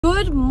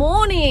Good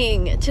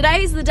morning.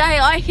 Today's the day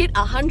I hit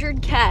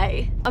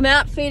 100k. I'm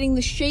out feeding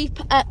the sheep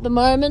at the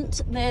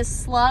moment. There's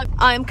Slug.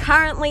 I'm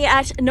currently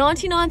at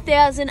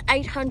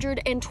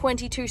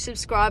 99,822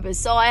 subscribers.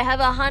 So I have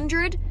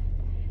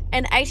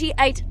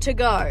 188 to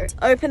go. Let's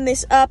open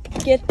this up,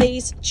 get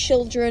these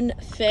children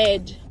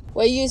fed.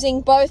 We're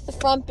using both the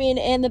front bin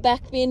and the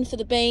back bin for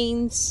the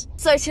beans.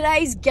 So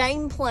today's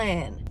game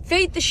plan: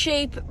 feed the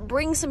sheep,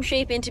 bring some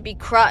sheep in to be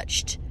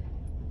crutched,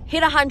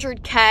 hit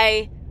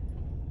 100k,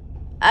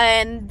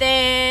 and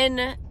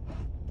then,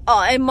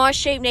 and my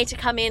sheep need to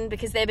come in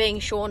because they're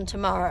being shorn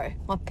tomorrow.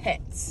 My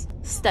pets.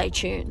 Stay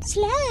tuned.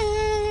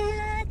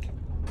 Slack.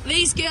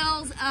 These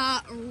girls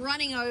are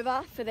running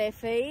over for their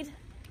feed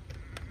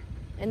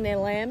and their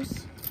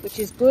lambs, which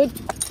is good.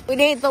 We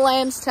need the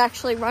lambs to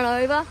actually run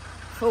over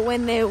for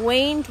when they're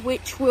weaned,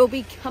 which will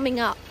be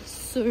coming up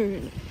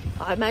soon.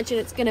 I imagine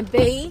it's going to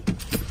be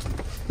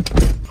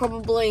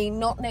probably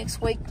not next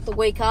week, the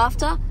week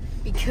after,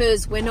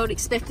 because we're not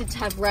expected to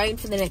have rain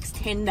for the next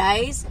 10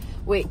 days,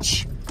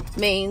 which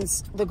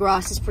means the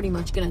grass is pretty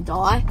much going to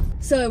die.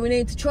 So we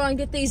need to try and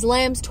get these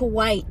lambs to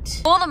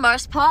wait. For the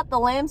most part, the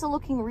lambs are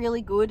looking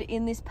really good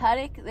in this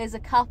paddock. There's a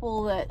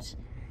couple that,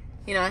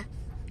 you know,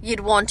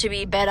 you'd want to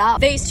be better.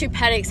 These two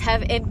paddocks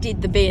have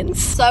emptied the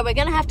bins, so we're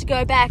going to have to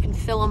go back and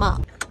fill them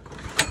up.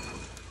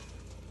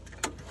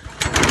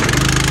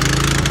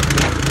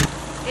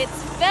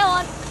 It's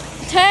filling.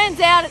 Turns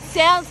out it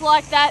sounds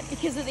like that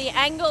because of the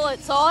angle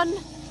it's on.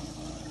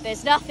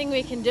 There's nothing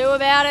we can do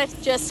about it.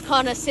 Just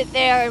kind of sit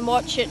there and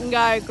watch it and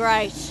go,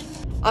 great.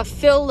 I've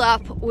filled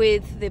up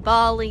with the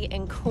barley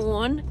and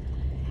corn,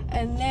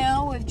 and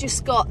now we've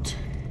just got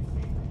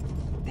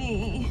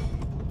the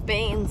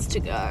beans to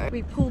go.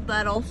 We pulled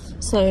that off,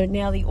 so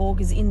now the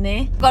auger's in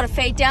there. Got to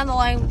feed down the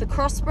lane with the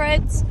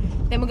crossbreds.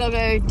 Then we're going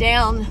to go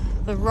down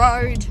the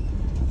road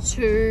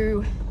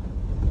to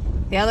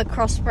the other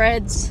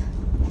crossbreds,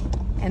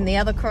 and the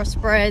other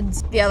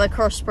crossbreds,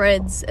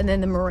 and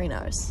then the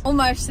merinos.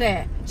 Almost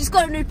there. Just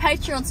got a new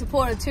Patreon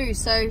supporter too,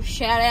 so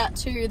shout out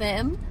to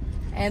them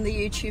and the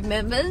YouTube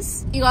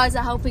members. You guys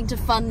are helping to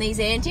fund these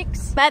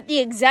antics. I'm at the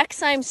exact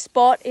same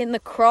spot in the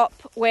crop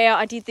where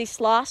I did this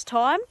last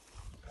time.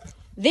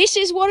 This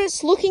is what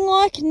it's looking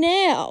like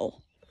now.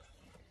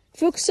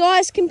 For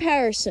size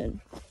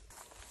comparison.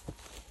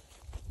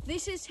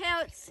 This is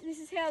how it's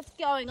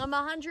going. I'm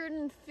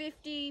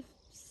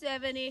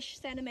 157-ish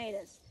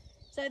centimeters.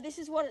 So this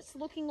is what it's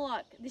looking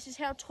like. This is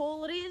how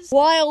tall it is.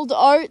 Wild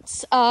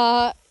oats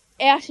are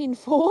out in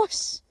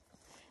force.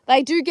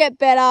 They do get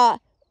better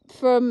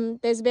from,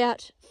 there's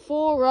about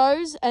 4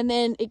 rows, and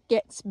then it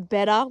gets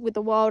better with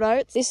the wild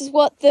oats. This is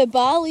what the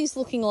barley's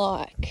looking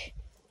like.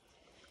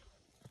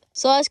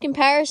 Size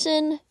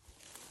comparison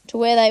to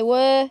where they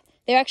were.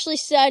 They're actually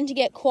starting to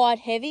get quite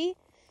heavy.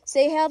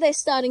 See how they're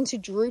starting to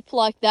droop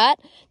like that?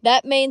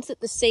 That means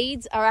that the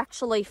seeds are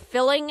actually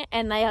filling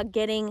and they are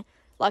getting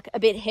like a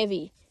bit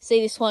heavy. See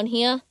this one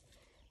here?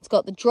 It's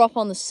got the drop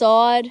on the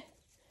side.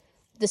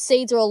 The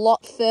seeds are a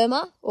lot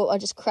firmer. Oh, I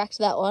just cracked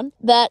that one.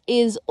 That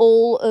is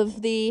all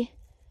of the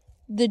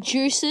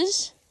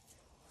juices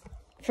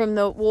from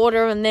the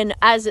water, and then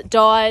as it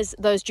dies,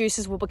 those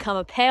juices will become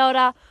a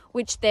powder,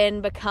 which then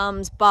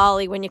becomes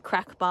barley. When you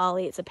crack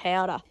barley, it's a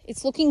powder.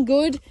 It's looking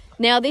good.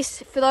 Now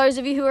this, for those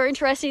of you who are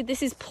interested,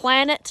 this is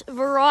Planet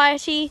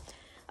variety.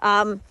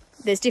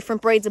 There's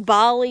different breeds of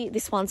barley.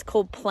 This one's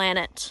called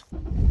Planet.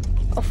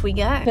 Off we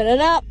go. Put it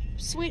up,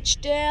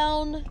 switch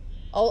down.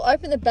 I'll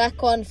open the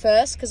back one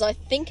first because I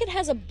think it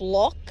has a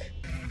block.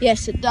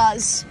 Yes, it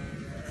does.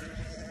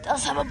 It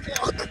does have a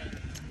block.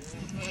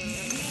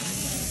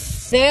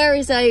 There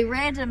is a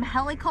random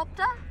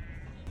helicopter.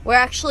 We're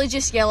actually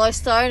just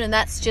Yellowstone, and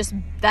that's just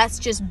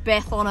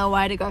Beth on her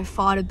way to go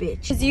fight a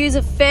bitch. As yous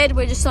are fed,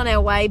 we're just on our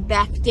way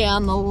back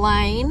down the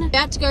lane.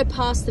 About to go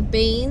past the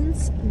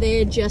beans.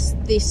 They're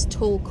just this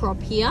tall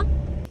crop here.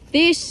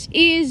 This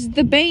is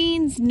the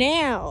beans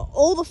now.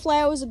 All the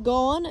flowers are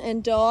gone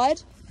and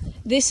died.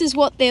 This is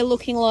what they're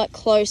looking like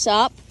close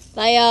up.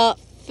 They are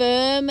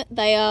firm.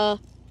 They are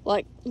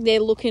like, they're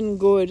looking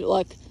good.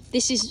 Like,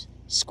 this is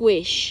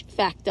squish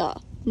factor.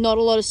 Not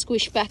a lot of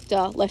squish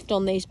factor left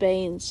on these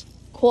beans.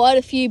 Quite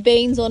a few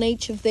beans on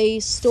each of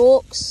these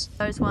stalks.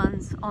 Those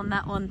ones on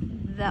that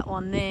one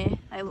there,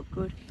 they look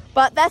good.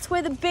 But that's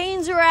where the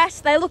beans are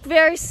at. They look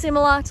very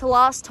similar to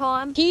last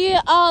time.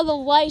 Here are the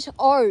late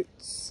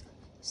oats.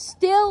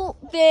 Still,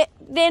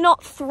 they're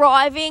not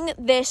thriving,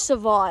 they're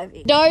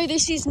surviving. No,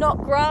 this is not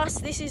grass,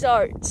 this is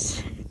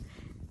oats.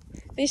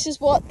 This is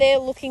what they're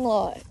looking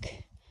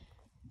like.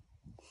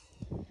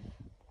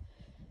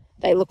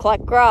 They look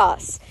like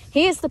grass.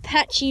 Here's the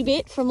patchy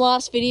bit from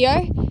last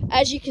video.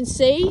 As you can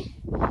see,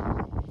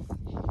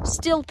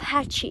 still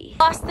patchy.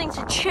 Last thing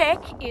to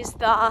check is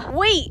the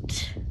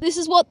wheat. This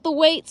is what the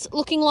wheat's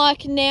looking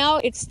like now.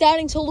 It's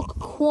starting to look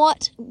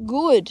quite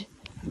good.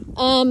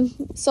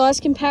 Size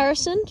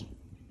comparison.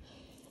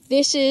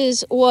 This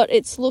is what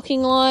it's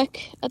looking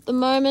like at the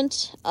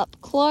moment, up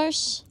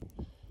close.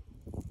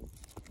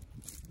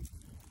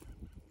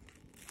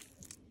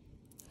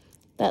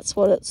 That's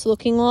what it's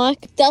looking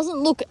like. It doesn't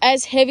look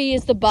as heavy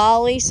as the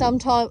barley.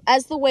 Sometimes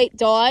as the wheat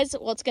dies,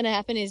 what's going to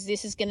happen is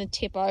this is going to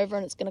tip over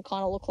and it's going to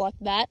kind of look like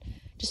that.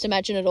 Just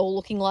imagine it all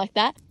looking like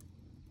that.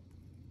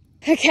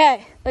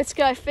 Okay, let's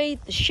go feed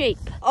the sheep.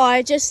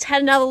 I just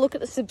had another look at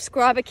the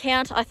subscriber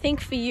count. I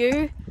think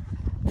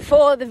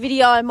for the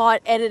video, I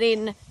might edit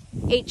in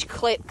each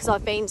clip because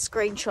I've been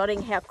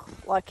screenshotting how,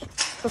 like,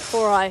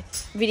 before I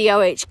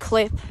video each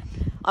clip,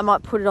 I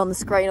might put it on the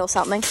screen or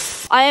something.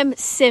 I am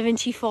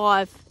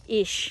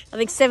 75-ish, I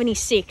think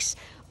 76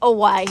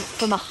 away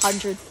from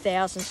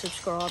 100,000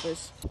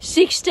 subscribers.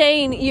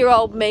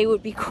 16-year-old me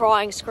would be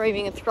crying,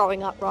 screaming and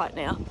throwing up right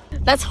now.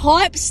 That's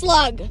hype,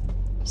 Slug.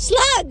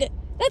 Slug,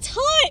 that's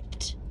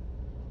hyped.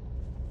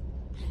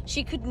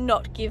 She could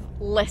not give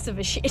less of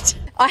a shit.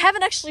 I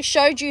haven't actually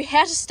showed you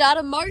how to start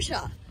a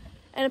motor.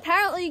 And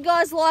apparently you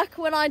guys like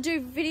when I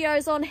do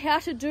videos on how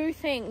to do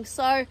things.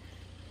 So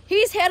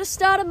here's how to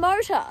start a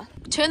motor.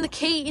 Turn the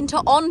key into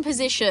on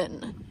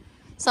position.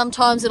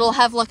 Sometimes it'll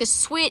have like a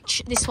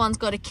switch. This one's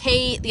got a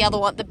key. The other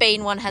one, the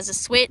bean one, has a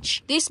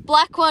switch. This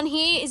black one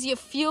here is your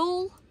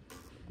fuel.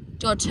 You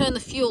gotta turn the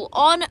fuel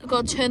on. You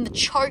gotta turn the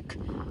choke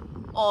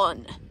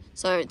on.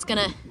 So it's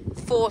gonna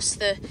force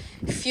the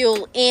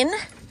fuel in.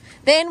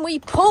 Then we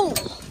pull.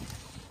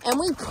 And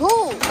we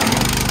pull. Turn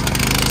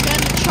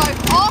the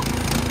choke off.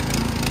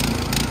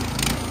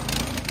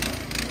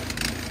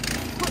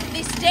 Put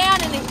this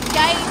down and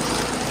engage.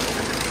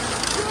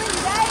 To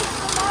engage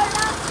the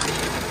motor.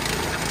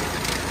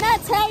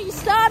 That's how you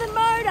start a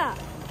motor.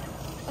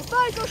 I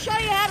suppose I'll show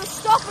you how to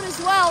stop it as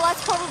well.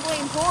 That's probably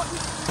important.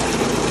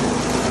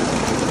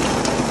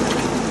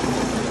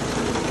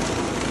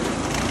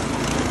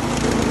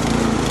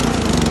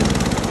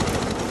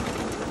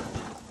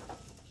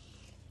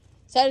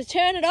 So to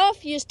turn it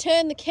off, you just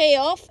turn the key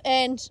off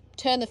and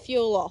turn the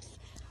fuel off.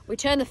 We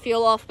turn the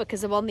fuel off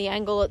because of on the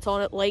angle it's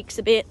on, it leaks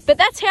a bit. But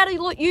that's how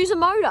to use a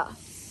motor.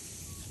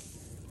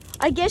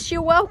 I guess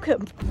you're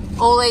welcome.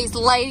 All these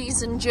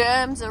ladies and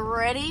germs are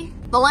ready.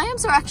 The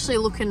lambs are actually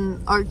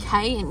looking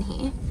okay in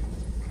here.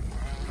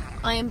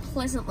 I am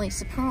pleasantly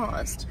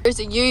surprised. There's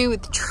a ewe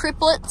with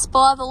triplets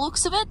by the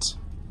looks of it.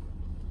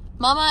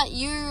 Mama,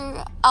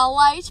 you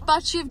are late,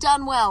 but you've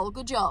done well.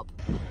 Good job.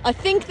 I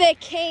think they're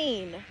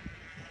keen.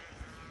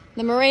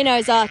 The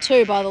merinos are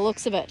too, by the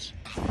looks of it.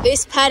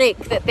 This paddock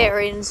that they're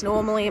in is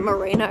normally a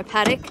merino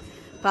paddock,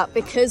 but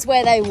because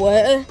where they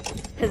were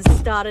has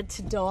started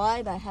to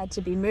die, they had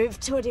to be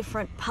moved to a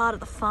different part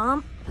of the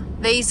farm.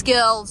 These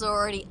girls are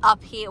already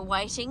up here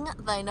waiting.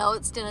 They know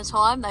it's dinner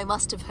time. They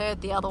must have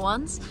heard the other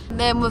ones. And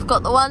then we've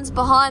got the ones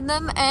behind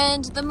them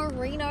and the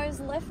merinos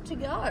left to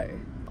go.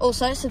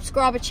 Also,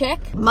 subscriber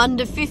check. I'm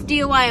under 50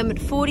 away. I'm at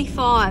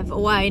 45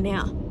 away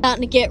now.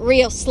 Starting to get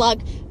real,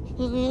 Slug.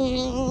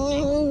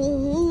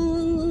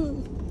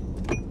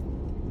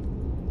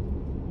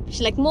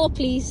 She's like, more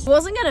please. I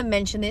wasn't going to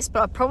mention this,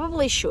 but I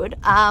probably should.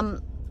 I'm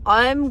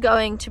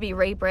going to be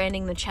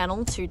rebranding the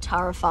channel to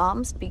Tara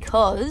Farms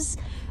because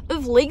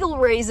of legal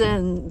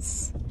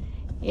reasons.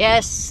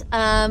 Yes,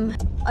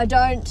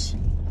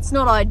 it's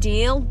not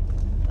ideal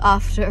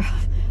after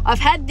I've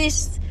had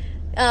this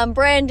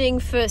branding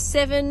for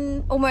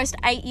almost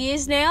 8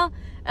 years now,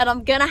 and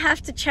I'm gonna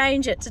have to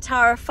change it to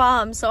Tara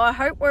Farms, so I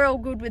hope we're all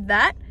good with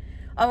that.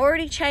 I've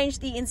already changed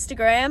the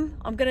Instagram.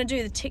 I'm gonna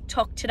do the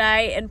TikTok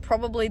today and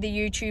probably the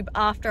YouTube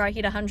after I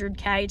hit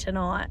 100K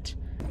tonight.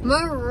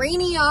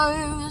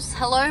 Merinos,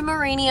 hello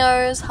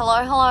Merinos,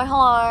 hello, hello,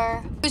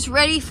 hello. Who's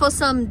ready for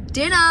some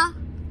dinner?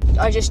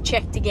 I just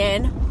checked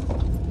again.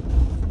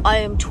 I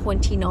am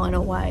 29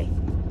 away.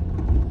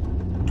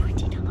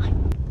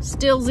 29.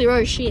 Still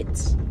 0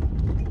 shits.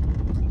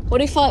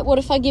 What if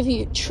I give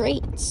you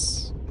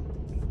treats?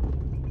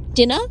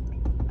 Dinner?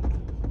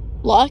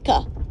 Like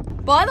her.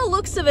 By the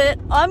looks of it,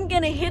 I'm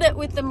gonna hit it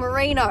with the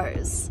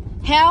merinos.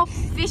 How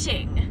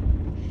fitting.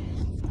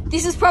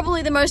 This is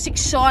probably the most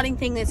exciting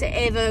thing that's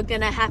ever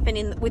gonna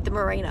happen with the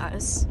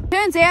merinos.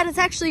 Turns out it's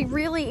actually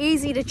really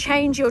easy to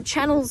change your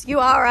channel's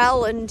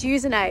URL and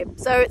username.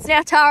 So it's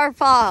now Tara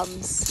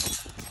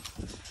Farms.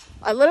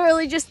 I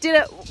literally just did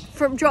it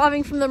from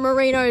driving from the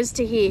merinos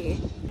to here.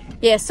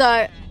 Yeah,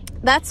 so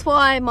that's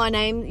why my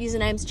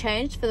username's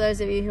changed, for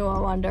those of you who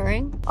are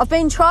wondering. I've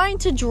been trying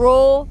to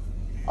draw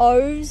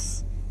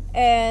O's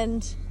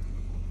and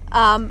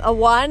a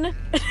 1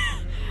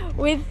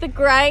 with the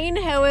grain,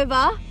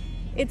 however,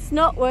 it's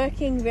not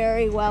working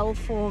very well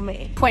for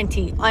me.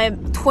 20. I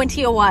am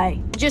 20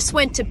 away. Just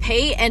went to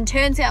pee and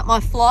turns out my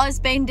fly's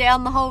been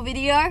down the whole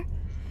video.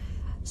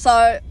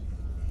 So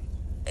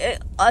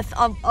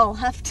I'll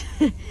have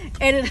to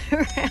edit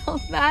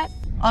around that.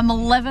 I'm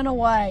 11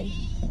 away.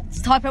 Let's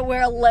type out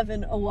we're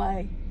 11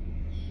 away.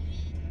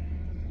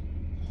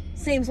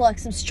 Seems like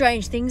some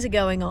strange things are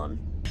going on.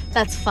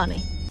 That's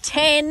funny.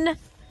 10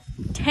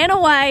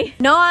 away.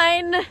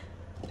 9.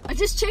 I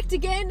just checked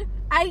again.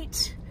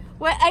 8.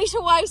 We're 8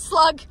 away,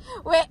 Slug.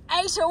 We're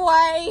 8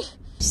 away.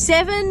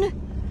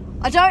 7.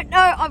 I don't know.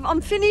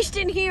 I'm finished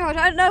in here. I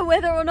don't know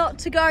whether or not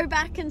to go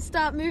back and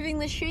start moving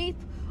the sheep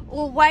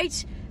or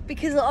wait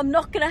because I'm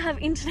not gonna have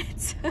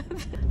internet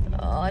service.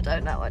 Oh, I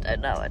don't know.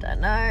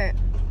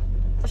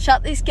 I'll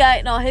shut this gate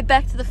and I'll head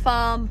back to the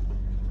farm.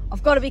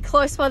 I've got to be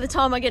close by the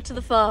time I get to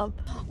the farm.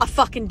 I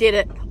fucking did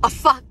it.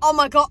 Oh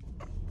my God.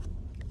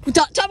 We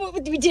did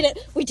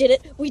it.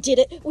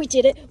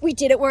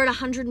 We're at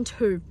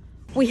 102.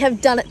 We have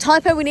done it.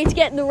 Typo, we need to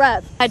get in the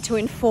wrap. I had to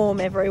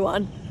inform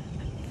everyone.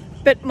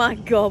 But my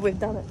God, we've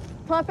done it.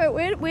 Typo,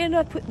 where did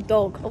I put the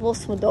dog? I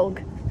lost my dog.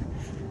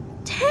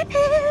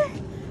 Typo.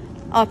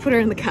 I put her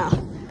in the car.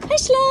 Hey,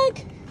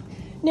 Slug.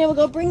 Now we're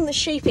gonna bring the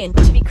sheep in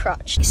to be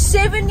crutched.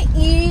 7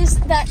 years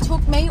that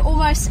took me,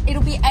 almost,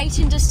 it'll be 8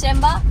 in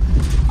December.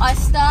 I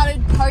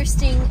started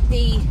posting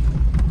the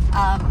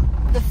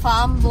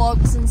farm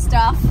vlogs and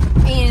stuff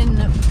in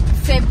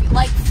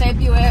late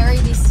February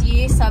this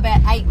year, so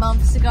about 8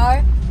 months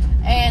ago.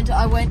 And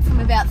I went from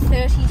about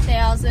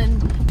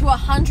 30,000 to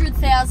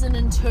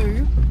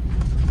 100,002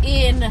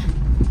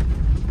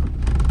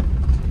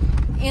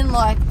 in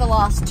like the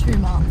last 2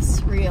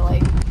 months,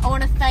 really. I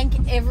want to thank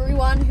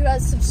everyone who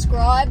has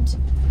subscribed.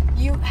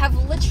 You have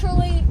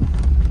literally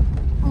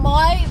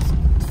my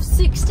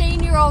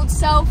 16-year-old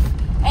self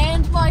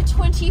and my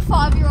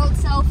 25-year-old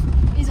self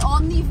is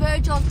on the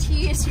verge of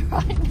tears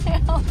right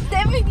now.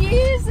 7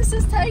 years this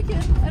has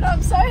taken, and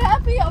I'm so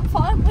happy I'm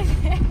finally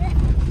there.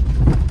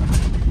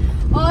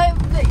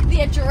 The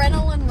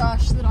adrenaline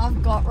rush that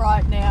I've got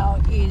right now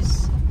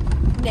is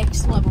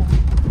next level.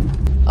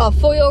 Oh,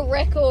 for your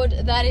record,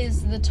 that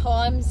is the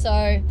time.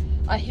 So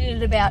I hit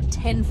it about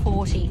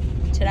 10:40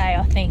 today,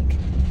 I think.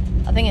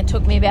 I think it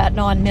took me about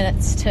 9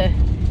 minutes to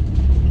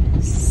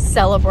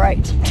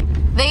celebrate.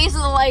 These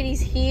are the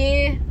ladies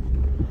here,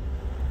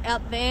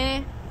 out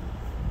there,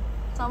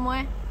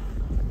 somewhere,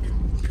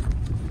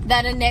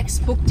 that are next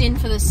booked in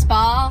for the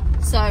spa.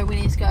 So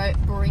we need to go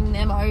bring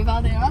them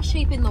over. There are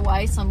sheep in the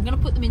way, so I'm going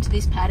to put them into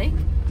this paddock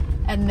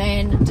and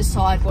then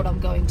decide what I'm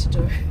going to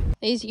do.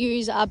 These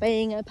ewes are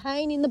being a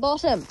pain in the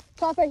bottom.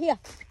 Typo here.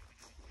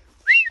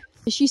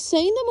 Has she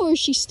seen them or is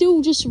she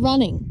still just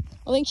running?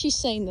 I think she's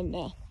seen them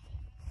now.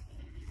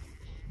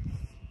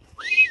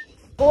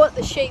 Brought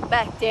the sheep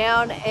back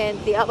down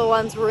and the other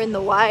ones were in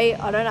the way.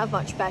 I don't have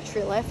much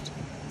battery left,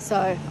 so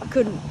I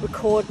couldn't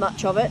record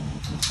much of it.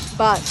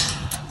 But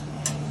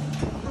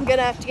I'm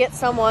gonna have to get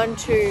someone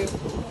to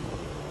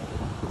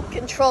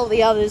control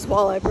the others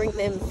while I bring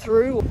them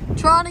through.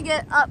 Trying to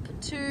get up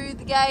to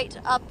the gate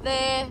up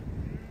there.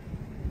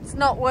 It's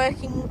not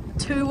working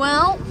too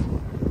well.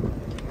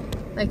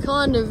 They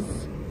kind of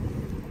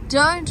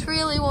don't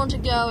really want to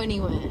go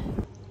anywhere.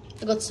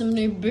 I got some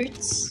new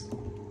boots.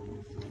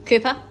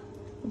 Cooper,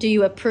 do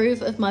you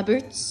approve of my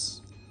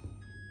boots?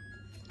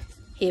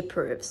 He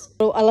approves.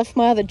 Well, I left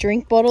my other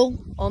drink bottle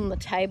on the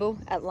table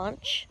at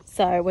lunch,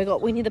 so we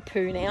got Winnie the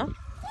Pooh now.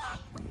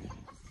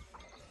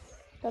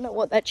 Don't know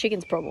what that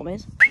chicken's problem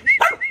is.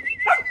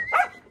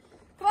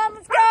 Come on,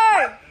 let's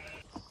go!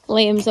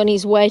 Liam's on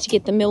his way to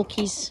get the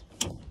milkies.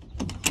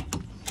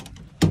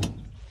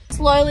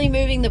 Slowly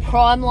moving the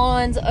prime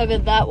lines over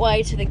that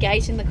way to the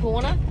gate in the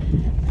corner.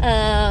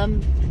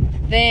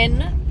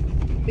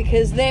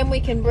 Because then we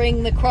can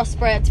bring the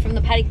crossbreds from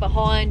the paddock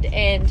behind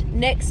and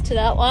next to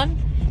that one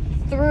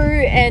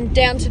through and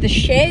down to the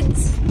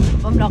sheds.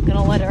 I'm not going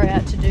to let her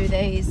out to do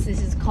these.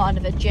 This is kind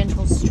of a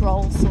gentle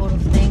stroll sort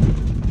of thing.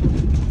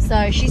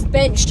 So she's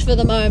benched for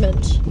the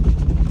moment,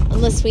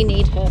 unless we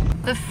need her.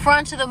 The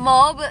front of the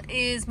mob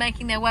is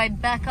making their way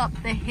back up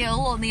the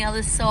hill on the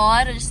other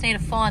side. I just need to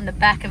find the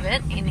back of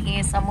it in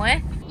here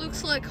somewhere.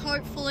 Looks like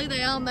hopefully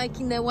they are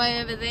making their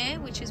way over there,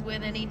 which is where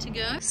they need to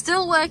go.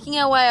 Still working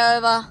our way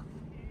over.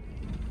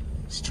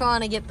 Just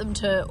trying to get them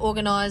to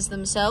organise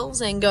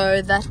themselves and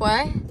go that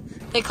way.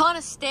 They're kind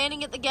of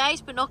standing at the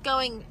gate but not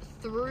going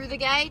through the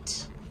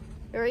gate.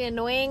 Very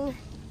annoying.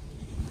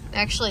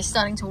 They're actually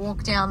starting to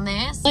walk down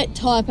there. Let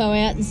Typo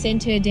out and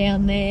send her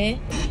down there.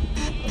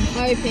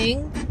 I'm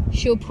hoping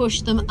she'll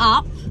push them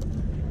up.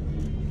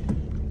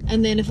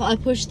 And then if I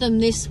push them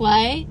this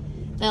way,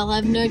 they'll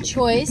have no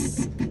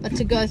choice but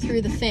to go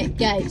through the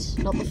gate,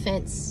 not the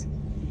fence.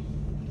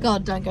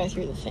 God, don't go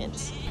through the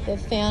fence.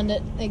 They've found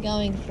it. They're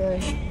going through.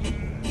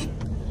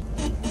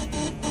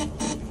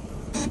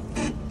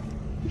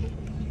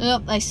 Oh,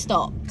 they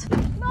stopped.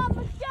 Mom,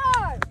 let's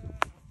go!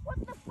 What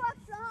the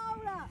fuck's the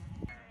hold up?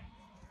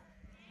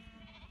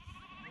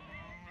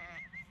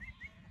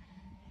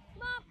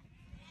 Mom!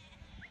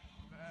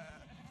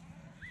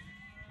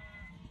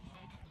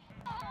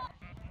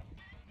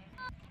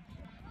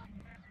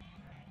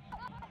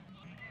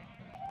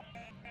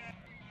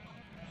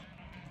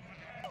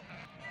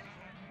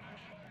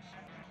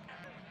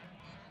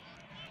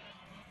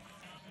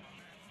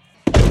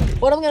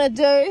 What I'm gonna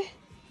do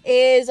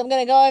is I'm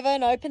going to go over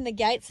and open the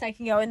gate so they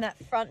can go in that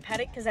front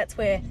paddock because that's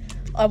where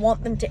I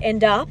want them to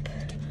end up.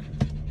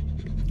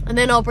 And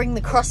then I'll bring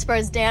the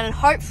crossbreds down and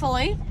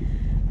hopefully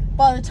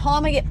by the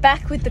time I get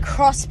back with the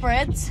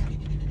crossbreds,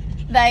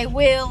 they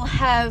will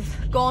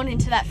have gone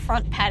into that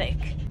front paddock.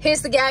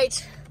 Here's the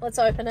gate. Let's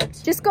open it.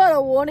 Just got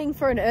a warning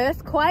for an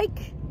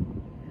earthquake.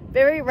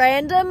 Very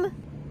random.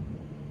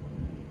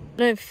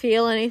 don't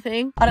feel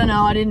anything. I don't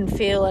know, I didn't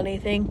feel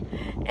anything.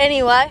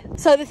 Anyway,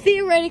 so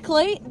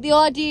theoretically, the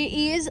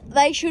idea is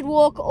they should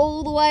walk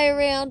all the way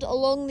around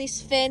along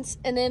this fence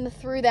and then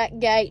through that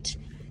gate,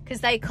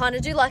 because they kind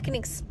of do like an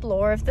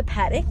explore of the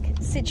paddock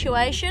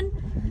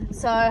situation.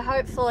 So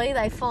hopefully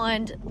they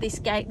find this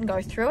gate and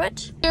go through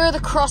it. Here are the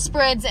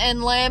crossbreds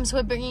and lambs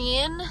we're bringing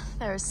in.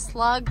 They're a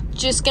slug.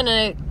 Just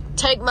gonna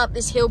take them up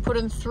this hill, put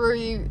them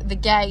through the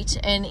gate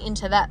and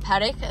into that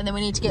paddock, and then we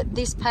need to get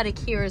this paddock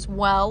here as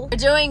well. We're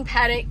doing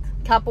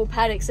couple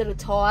paddocks at a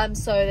time,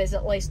 so there's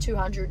at least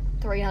 200,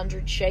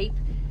 300 sheep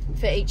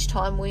for each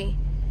time we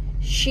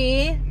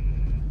shear,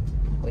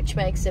 which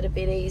makes it a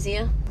bit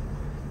easier.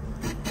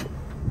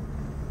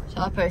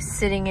 Typo's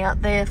sitting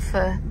out there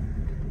for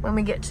when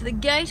we get to the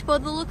gate by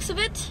the looks of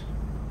it.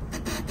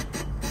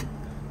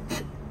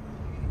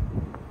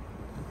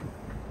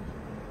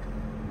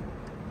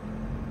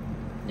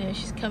 Now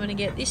she's coming to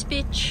get this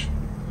bitch.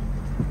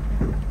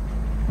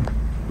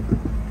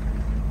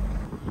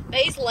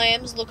 These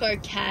lambs look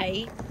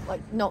okay,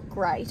 like not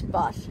great,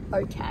 but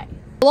okay.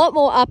 A lot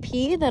more up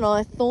here than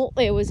I thought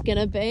there was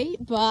gonna be,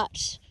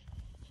 but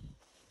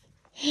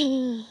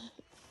we'll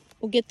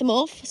get them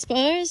off, I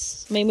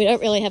suppose. I mean, we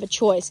don't really have a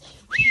choice.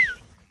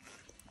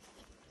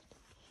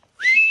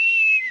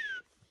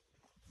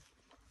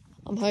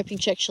 I'm hoping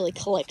she actually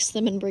collects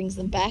them and brings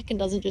them back and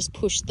doesn't just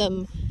push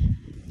them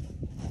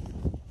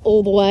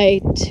all the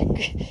way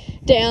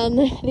down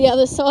the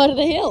other side of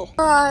the hill.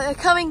 Alright, they're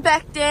coming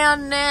back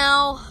down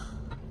now.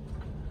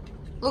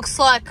 Looks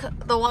like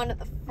the one at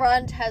the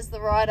front has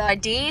the right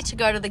idea to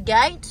go to the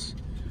gate.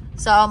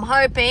 So I'm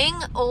hoping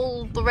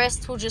all the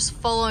rest will just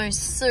follow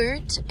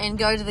suit and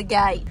go to the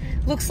gate.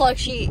 Looks like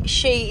she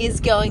is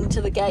going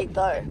to the gate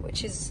though,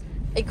 which is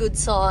a good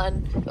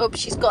sign. Oops,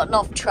 she's gotten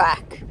off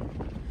track.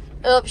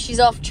 Oops, she's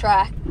off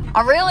track.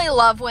 I really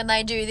love when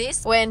they do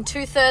this, when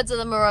 2/3 of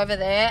them are over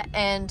there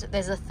and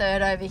there's a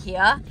third over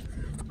here.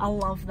 I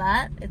love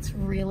that. It's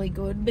really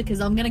good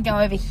because I'm going to go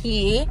over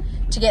here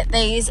to get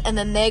these and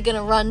then they're going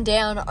to run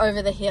down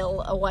over the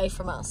hill away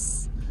from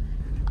us.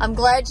 I'm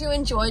glad you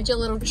enjoyed your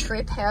little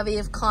trip, however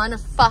you've kind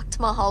of fucked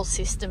my whole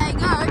system. There you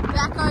go,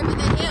 back over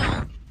the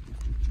hill.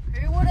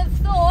 Who would have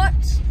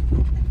thought?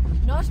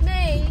 Not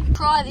me.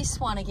 Try this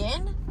one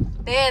again.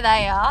 There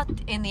they are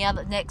in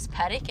the next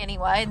paddock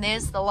anyway, and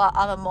there's the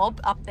other mob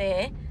up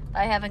there.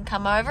 They haven't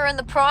come over and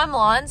the prime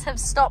lines have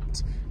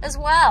stopped as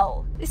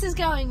well. This is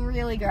going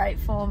really great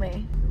for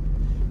me.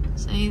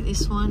 See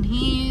this one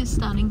here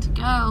starting to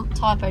go.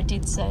 Typo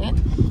did see it.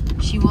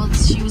 She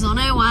was on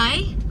her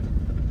way.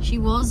 She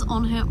was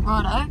on her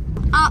righto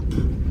up.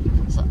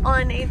 So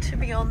I need to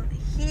be on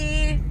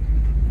here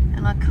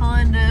and I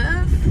kind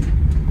of...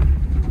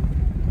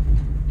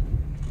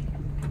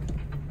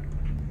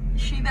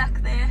 Is she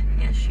back there?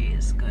 Yes, she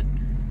is. Good.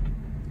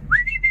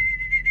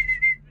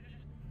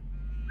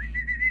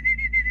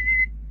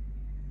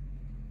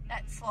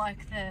 That's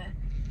like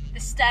the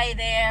stay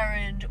there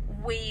and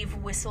weave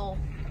whistle.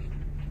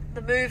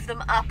 The move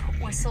them up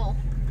whistle.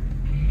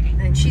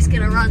 And she's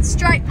going to run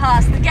straight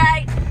past the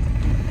gate.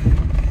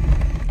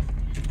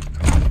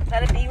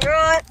 That'd be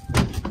right.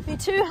 It'd be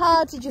too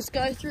hard to just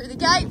go through the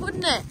gate,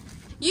 wouldn't it?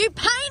 You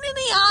pain in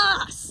the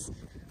ass!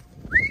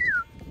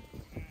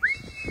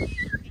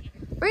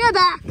 Bring her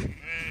back!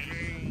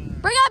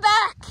 Bring her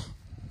back!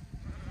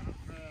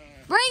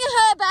 Bring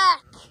her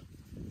back!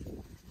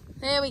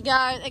 There we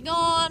go, they're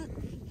gone.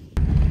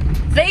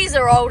 These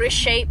are older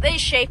sheep. These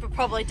sheep have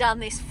probably done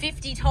this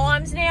 50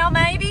 times now,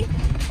 maybe.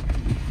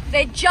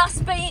 They're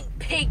just being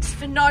pigs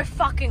for no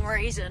fucking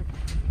reason.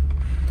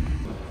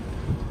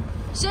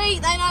 See,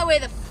 they know where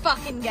the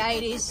fucking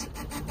gate is.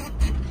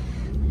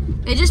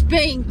 They're just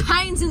being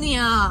pains in the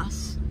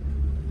ass.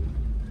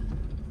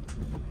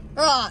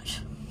 Right.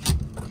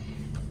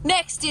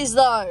 Next is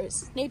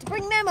those. Need to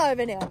bring them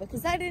over now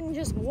because they didn't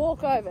just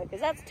walk over, because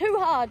that's too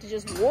hard to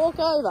just walk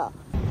over.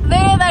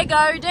 There they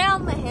go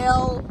down the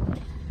hill.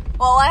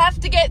 Well, I have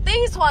to get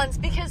these ones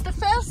because the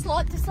first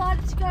lot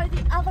decided to go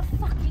the other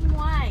fucking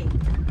way.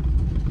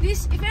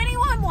 This, if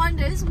anyone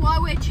wonders why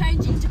we're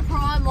changing to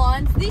prime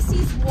lines, this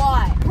is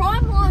why.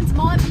 Prime lines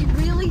might be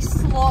really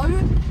slow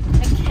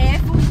and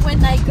careful when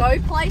they go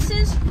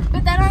places,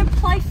 but they don't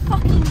play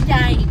fucking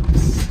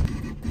games.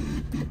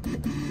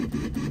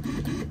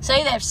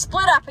 See, they've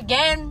split up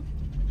again.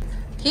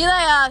 Here they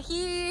are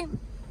here.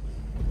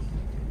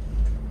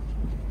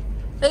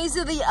 These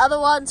are the other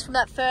ones from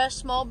that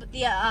first mob.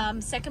 The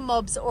second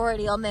mob's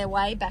already on their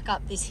way back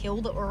up this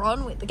hill that we're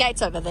on. With the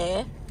gate's over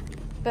there.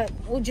 But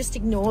we'll just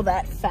ignore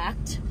that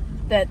fact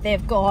that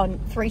they've gone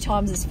 3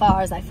 times as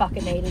far as they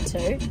fucking needed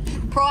to.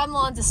 Prime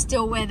lines are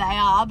still where they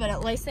are, but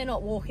at least they're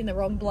not walking the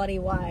wrong bloody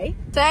way.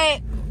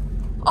 They're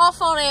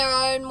off on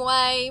our own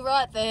way,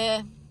 right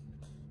there.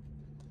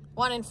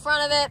 One in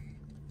front of it,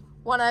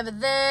 one over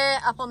there,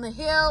 up on the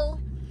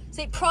hill.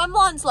 See, prime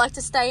lines like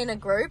to stay in a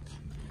group.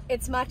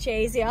 It's much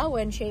easier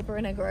when sheep are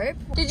in a group.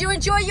 Did you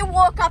enjoy your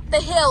walk up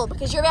the hill?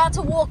 Because you're about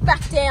to walk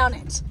back down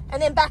it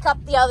and then back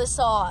up the other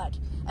side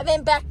and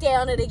then back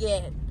down it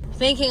again.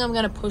 thinking I'm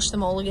going to push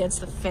them all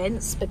against the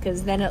fence,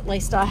 because then at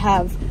least I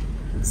have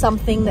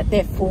something that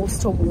they're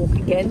forced to walk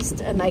against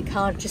and they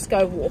can't just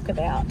go walk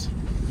about.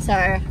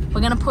 So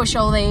we're going to push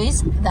all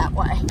these that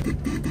way.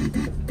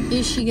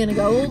 Is she going to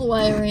go all the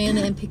way around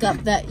and pick up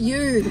that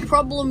ewe, the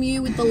problem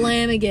ewe with the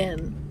lamb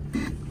again?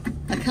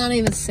 I can't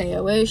even see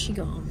her. Where is she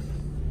gone?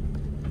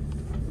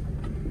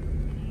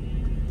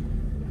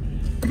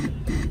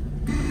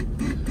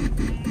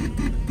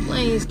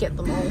 Please get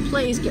them all.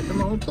 Please get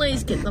them all.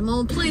 Please get them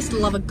all. Please, for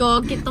the love of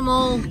God, get them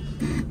all.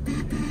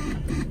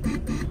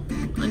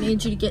 I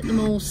need you to get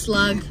them all,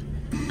 slug.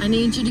 I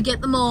need you to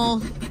get them all.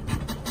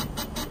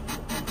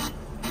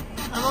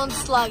 Come on,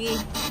 Sluggy.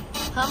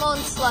 Come on,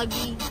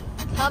 Sluggy.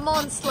 Come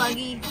on,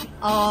 Sluggy.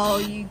 Oh,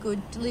 you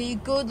good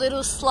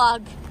little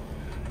slug.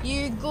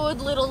 You good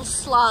little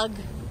slug.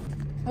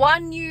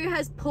 One ewe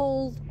has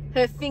pulled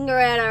her finger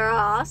out her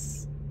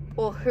ass,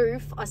 or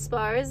hoof, I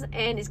suppose,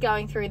 and is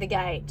going through the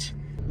gate.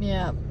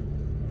 Yeah,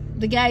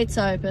 the gate's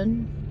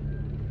open.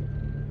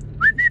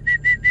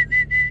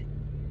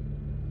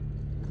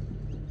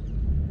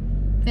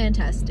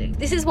 Fantastic.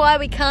 This is why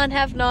we can't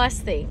have nice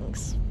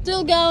things.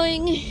 Still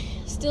going,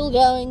 still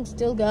going,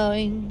 still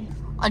going.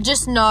 I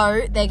just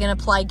know they're going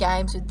to play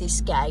games with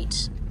this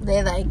gate.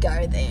 There they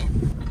go there.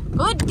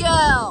 Good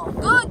girl,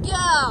 good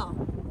girl.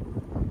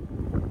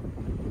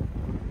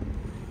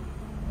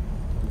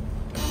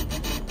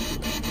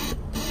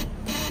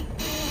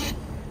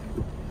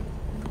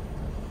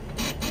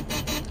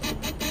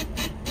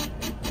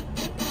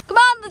 Come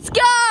on, let's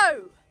go.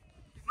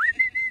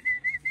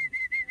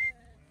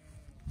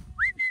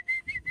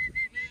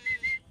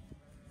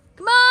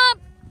 Come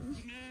on.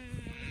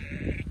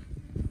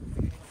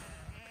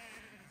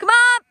 Come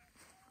on.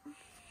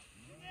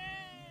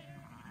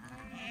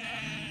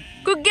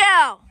 Good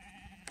girl.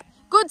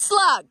 Good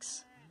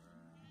slugs.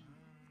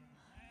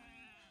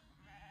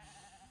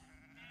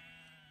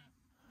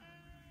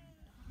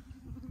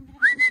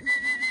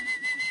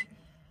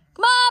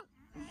 Come on.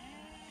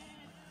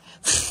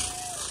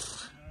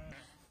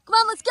 Come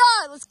on, let's go.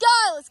 Let's go.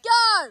 Let's go.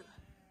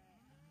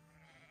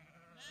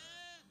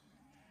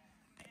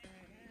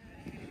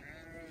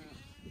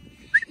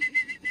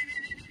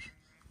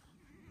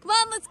 Come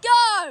on, let's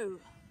go.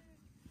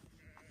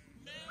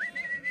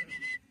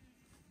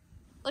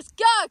 Let's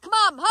go. Come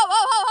on. Ho,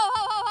 ho, ho, ho,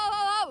 ho, ho,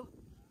 ho, ho.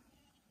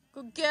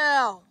 Good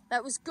girl.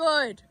 That was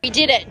good. We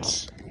did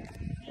it.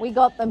 We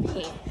got them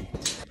here.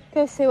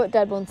 Go see what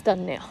Dadbon's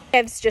done now.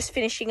 Ev's just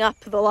finishing up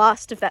the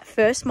last of that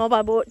first mob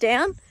I brought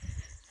down.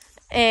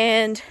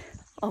 And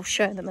I'll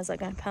show them as I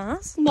go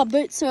past. My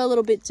boots are a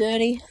little bit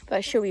dirty,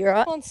 but she'll be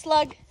right. Come on,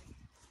 slug.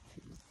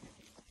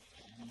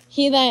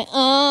 Here they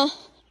are.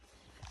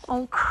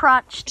 All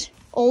crutched,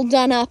 all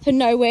done up and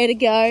nowhere to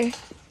go.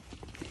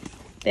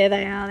 There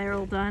they are, they're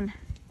all done.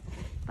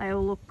 They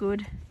all look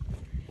good.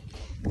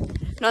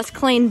 Nice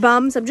clean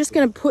bums. I'm just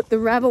going to put the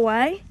rab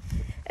away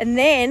and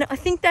then I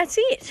think that's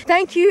it.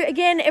 Thank you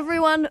again,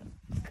 everyone.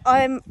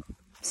 I'm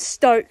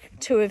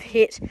stoked to have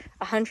hit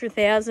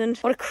 100,000.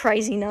 What a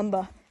crazy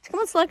number. So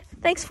come on, slug.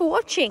 Thanks for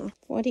watching.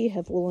 Why do you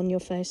have wool on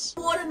your face?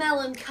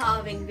 Watermelon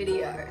carving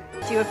video.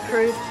 Do you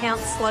approve,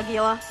 Count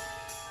Slugula?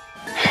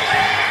 Come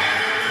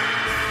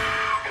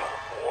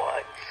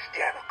one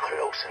step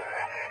closer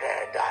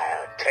and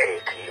I'll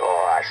take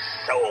your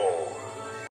soul.